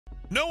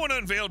No one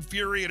unveiled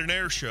Fury at an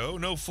air show,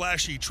 no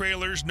flashy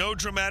trailers, no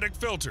dramatic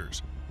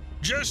filters.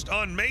 Just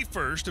on May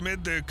 1st,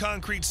 amid the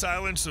concrete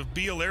silence of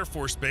Beale Air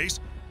Force Base,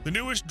 the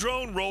newest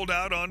drone rolled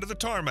out onto the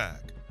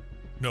tarmac.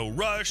 No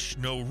rush,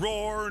 no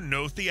roar,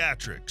 no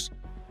theatrics.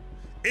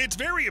 Its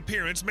very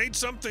appearance made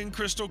something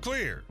crystal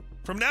clear.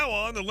 From now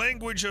on, the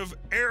language of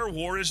air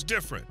war is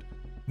different.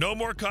 No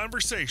more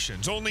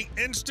conversations, only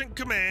instant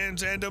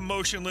commands and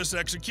emotionless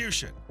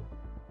execution.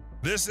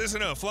 This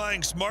isn't a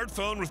flying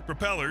smartphone with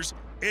propellers,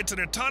 it's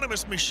an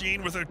autonomous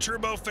machine with a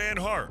turbofan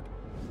heart.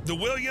 The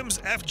Williams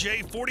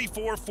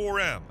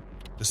FJ44-4M,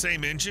 the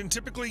same engine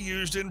typically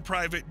used in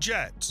private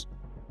jets.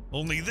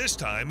 Only this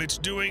time it's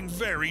doing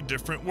very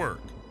different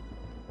work.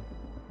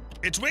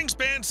 Its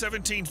wingspan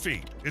 17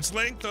 feet, its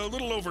length a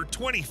little over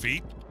 20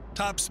 feet,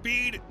 top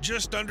speed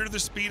just under the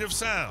speed of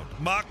sound,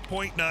 Mach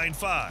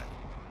 0.95.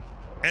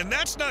 And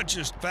that's not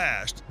just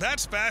fast,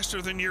 that's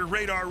faster than your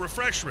radar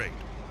refresh rate.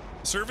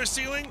 Service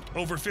ceiling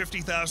over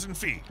 50,000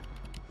 feet.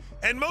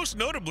 And most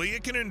notably,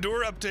 it can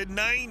endure up to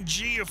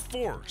 9G of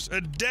force,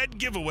 a dead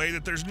giveaway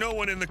that there's no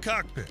one in the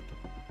cockpit.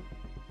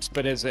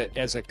 But as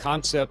a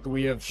concept,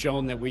 we have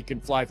shown that we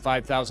can fly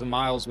 5,000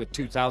 miles with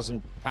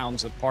 2,000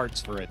 pounds of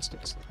parts, for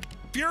instance.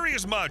 Fury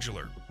is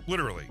modular,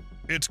 literally.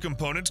 Its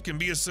components can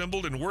be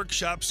assembled in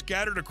workshops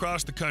scattered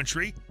across the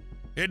country.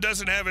 It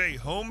doesn't have a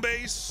home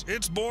base.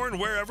 It's born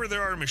wherever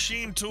there are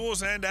machine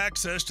tools and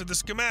access to the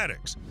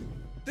schematics.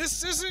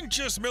 This isn't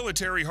just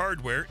military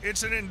hardware,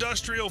 it's an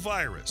industrial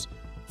virus.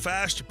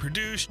 Fast to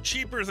produce,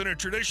 cheaper than a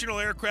traditional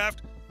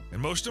aircraft,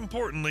 and most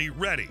importantly,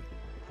 ready.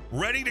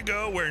 Ready to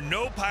go where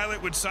no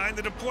pilot would sign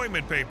the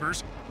deployment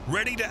papers,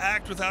 ready to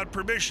act without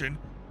permission,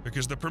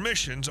 because the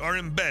permissions are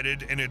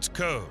embedded in its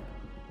code.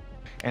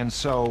 And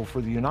so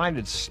for the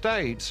United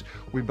States,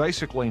 we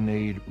basically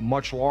need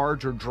much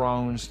larger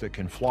drones that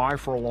can fly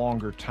for a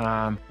longer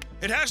time.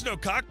 It has no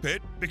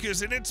cockpit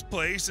because in its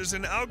place is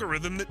an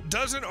algorithm that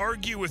doesn't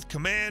argue with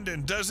command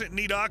and doesn't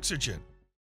need oxygen.